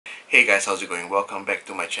Hey guys, how's it going? Welcome back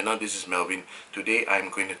to my channel. This is Melvin. Today I'm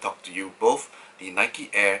going to talk to you both the Nike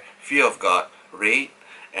Air Fear of God Raid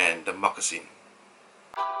and the Moccasin.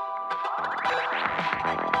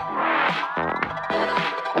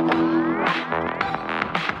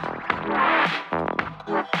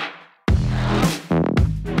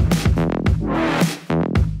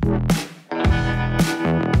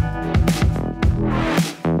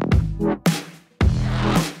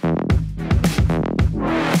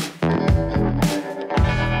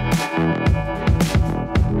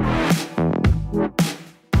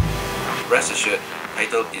 Rest assured,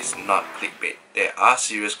 title is not clickbait. There are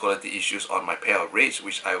serious quality issues on my pair of Raids,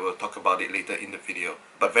 which I will talk about it later in the video.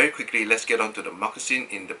 But very quickly, let's get on to the Moccasin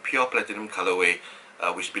in the pure platinum colorway,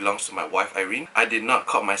 which belongs to my wife Irene. I did not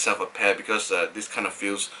cop myself a pair because this kind of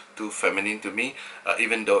feels too feminine to me,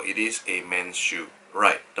 even though it is a men's shoe.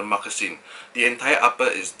 Right, the Moccasin. The entire upper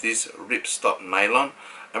is this ripstop nylon.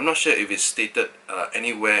 I'm not sure if it's stated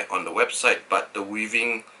anywhere on the website, but the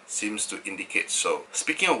weaving seems to indicate so.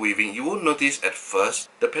 Speaking of weaving, you will notice at first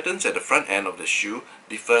the patterns at the front end of the shoe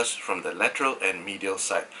differs from the lateral and medial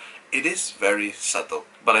side. It is very subtle,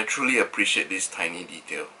 but I truly appreciate this tiny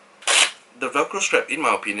detail. The Velcro strap, in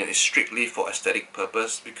my opinion, is strictly for aesthetic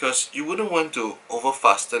purpose because you wouldn't want to over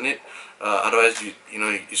fasten it, otherwise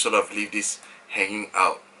you sort of leave this hanging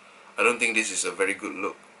out. I don't think this is a very good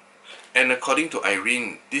look. And according to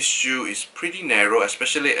Irene, this shoe is pretty narrow,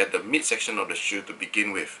 especially at the midsection of the shoe to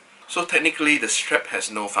begin with. So technically the strap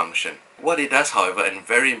has no function. What it does, however, and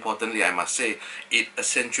very importantly I must say, it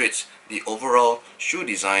accentuates the overall shoe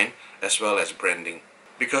design as well as branding.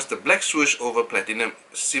 Because the black swoosh over platinum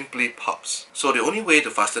simply pops. So the only way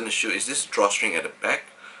to fasten the shoe is this drawstring at the back,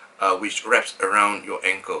 which wraps around your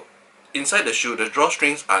ankle. Inside the shoe, the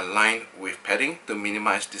drawstrings are lined with padding to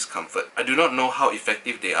minimize discomfort. I do not know how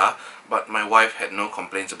effective they are, but my wife had no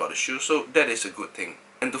complaints about the shoe, so that is a good thing.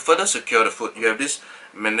 And to further secure the foot, you have this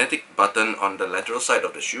magnetic button on the lateral side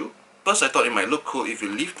of the shoe. First, I thought it might look cool if you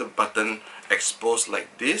leave the button exposed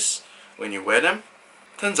like this when you wear them.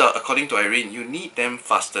 Turns out, according to Irene, you need them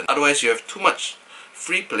fastened. Otherwise, you have too much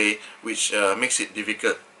free play, which makes it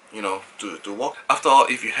difficult to walk. After all,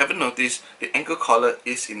 if you haven't noticed, the ankle collar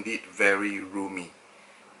is indeed very roomy.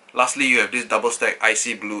 Lastly, you have this double stack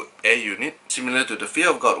icy blue air unit, similar to the Fear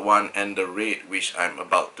of God one and the Raid, which I'm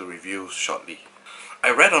about to review shortly.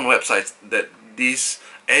 I read on websites that this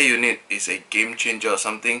air unit is a game changer or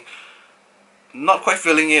something. Not quite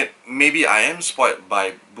feeling it. Maybe I am spoiled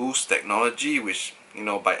by Boost technology, which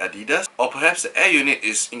by Adidas, or perhaps the air unit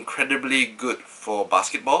is incredibly good for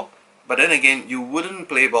basketball. But then again, you wouldn't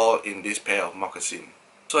play ball in this pair of moccasin.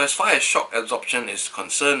 So as far as shock absorption is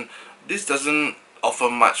concerned, this doesn't offer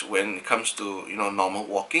much when it comes to normal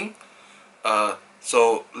walking.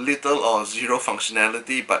 So little or zero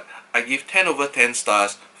functionality, but I give 10 over 10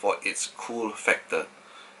 stars for its cool factor.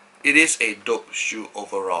 It is a dope shoe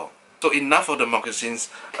overall. So enough of the moccasins,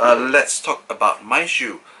 let's talk about my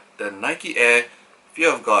shoe, the Nike Air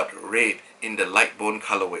Fear of God Raid in the light bone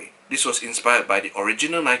colorway. This was inspired by the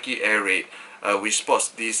original Nike Air Raid, which sports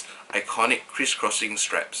these iconic crisscrossing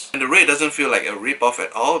straps. And the Raid doesn't feel like a rip-off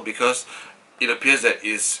at all because it appears that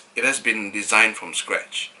it has been designed from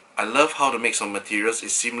scratch. I love how the mix of materials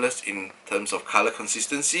is seamless in terms of color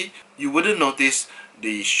consistency. You wouldn't notice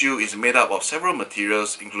the shoe is made up of several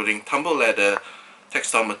materials, including tumble leather,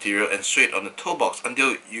 textile material, and suede on the toe box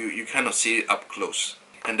until you kind of see it up close.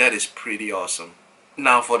 And that is pretty awesome.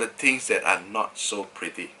 Now for the things that are not so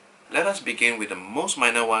pretty. Let us begin with the most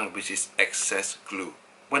minor one, which is excess glue.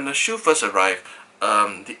 When the shoe first arrived,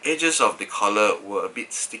 the edges of the collar were a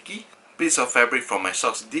bit sticky. Bits of fabric from my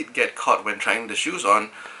socks did get caught when trying the shoes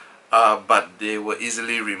on, but they were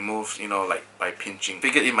easily removed, like by pinching.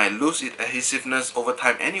 Figured it might lose its adhesiveness over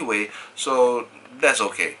time anyway, so that's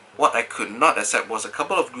okay. What I could not accept was a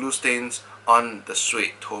couple of glue stains on the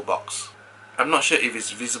suede toe box. I'm not sure if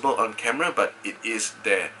it's visible on camera, but it is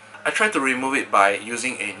there. I tried to remove it by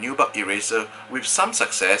using a nubuck eraser with some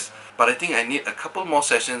success, but I think I need a couple more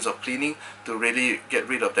sessions of cleaning to really get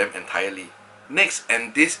rid of them entirely. Next,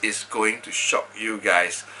 and this is going to shock you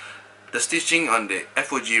guys, the stitching on the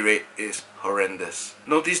FOG Raid is horrendous.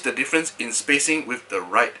 Notice the difference in spacing with the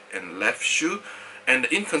right and left shoe, and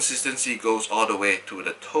the inconsistency goes all the way to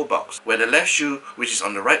the toe box, where the left shoe, which is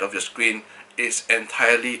on the right of your screen, is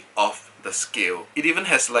entirely off the scale. It even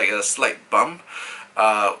has like a slight bump,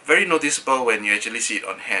 very noticeable when you actually see it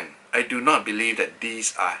on hand. I do not believe that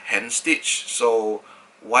these are hand stitched, so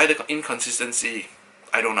why the inconsistency?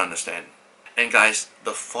 I don't understand. And guys,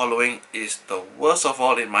 the following is the worst of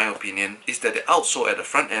all in my opinion, is that the outsole at the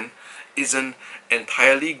front end isn't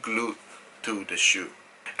entirely glued to the shoe.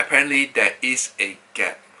 Apparently there is a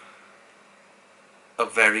gap, a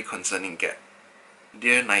very concerning gap.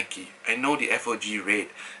 Dear Nike, I know the FOG Raid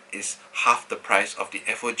is half the price of the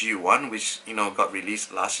FOG 1, which got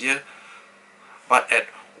released last year, but at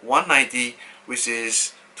 190, which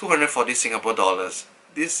is 240 Singapore dollars,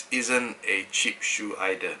 this isn't a cheap shoe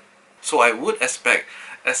either. So I would expect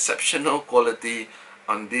exceptional quality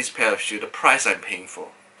on this pair of shoes, the price I'm paying for.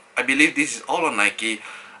 I believe this is all on Nike.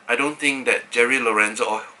 I don't think that Jerry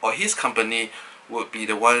Lorenzo or his company would be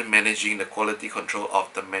the one managing the quality control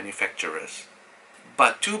of the manufacturers.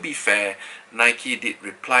 But to be fair, Nike did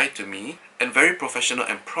reply to me, and very professional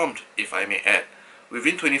and prompt, if I may add,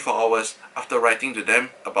 within 24 hours after writing to them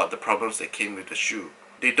about the problems that came with the shoe.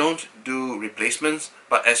 They don't do replacements,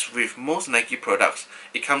 but as with most Nike products,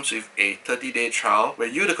 it comes with a 30-day trial where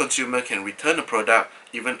you, the consumer, can return the product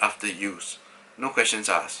even after use. No questions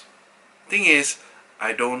asked. Thing is,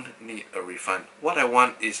 I don't need a refund. What I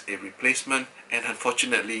want is a replacement, and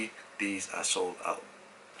unfortunately, these are sold out.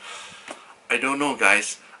 I don't know,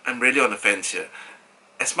 guys. I'm really on the fence here.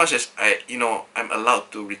 As much as I'm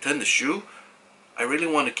allowed to return the shoe, I really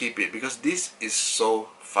want to keep it because this is so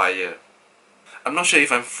fire. I'm not sure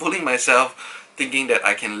if I'm fooling myself thinking that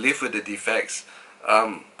I can live with the defects,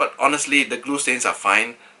 but honestly, the glue stains are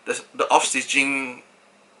fine. The off-stitching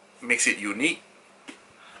makes it unique.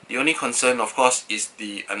 The only concern, of course, is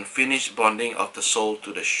the unfinished bonding of the sole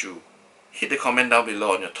to the shoe. Hit the comment down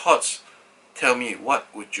below on your thoughts. Tell me,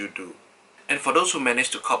 what would you do? And for those who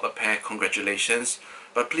managed to cop a pair, congratulations.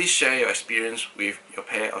 But please share your experience with your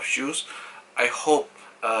pair of shoes. I hope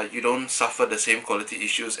you don't suffer the same quality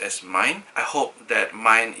issues as mine. I hope that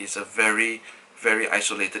mine is a very, very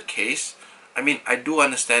isolated case. I mean, I do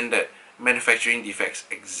understand that manufacturing defects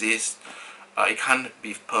exist. It can't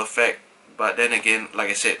be perfect. But then again, like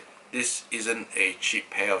I said, this isn't a cheap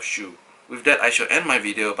pair of shoe. With that, I shall end my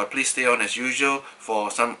video, but please stay on as usual for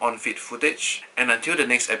some on-fit footage. And until the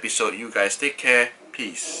next episode, you guys take care.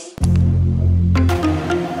 Peace.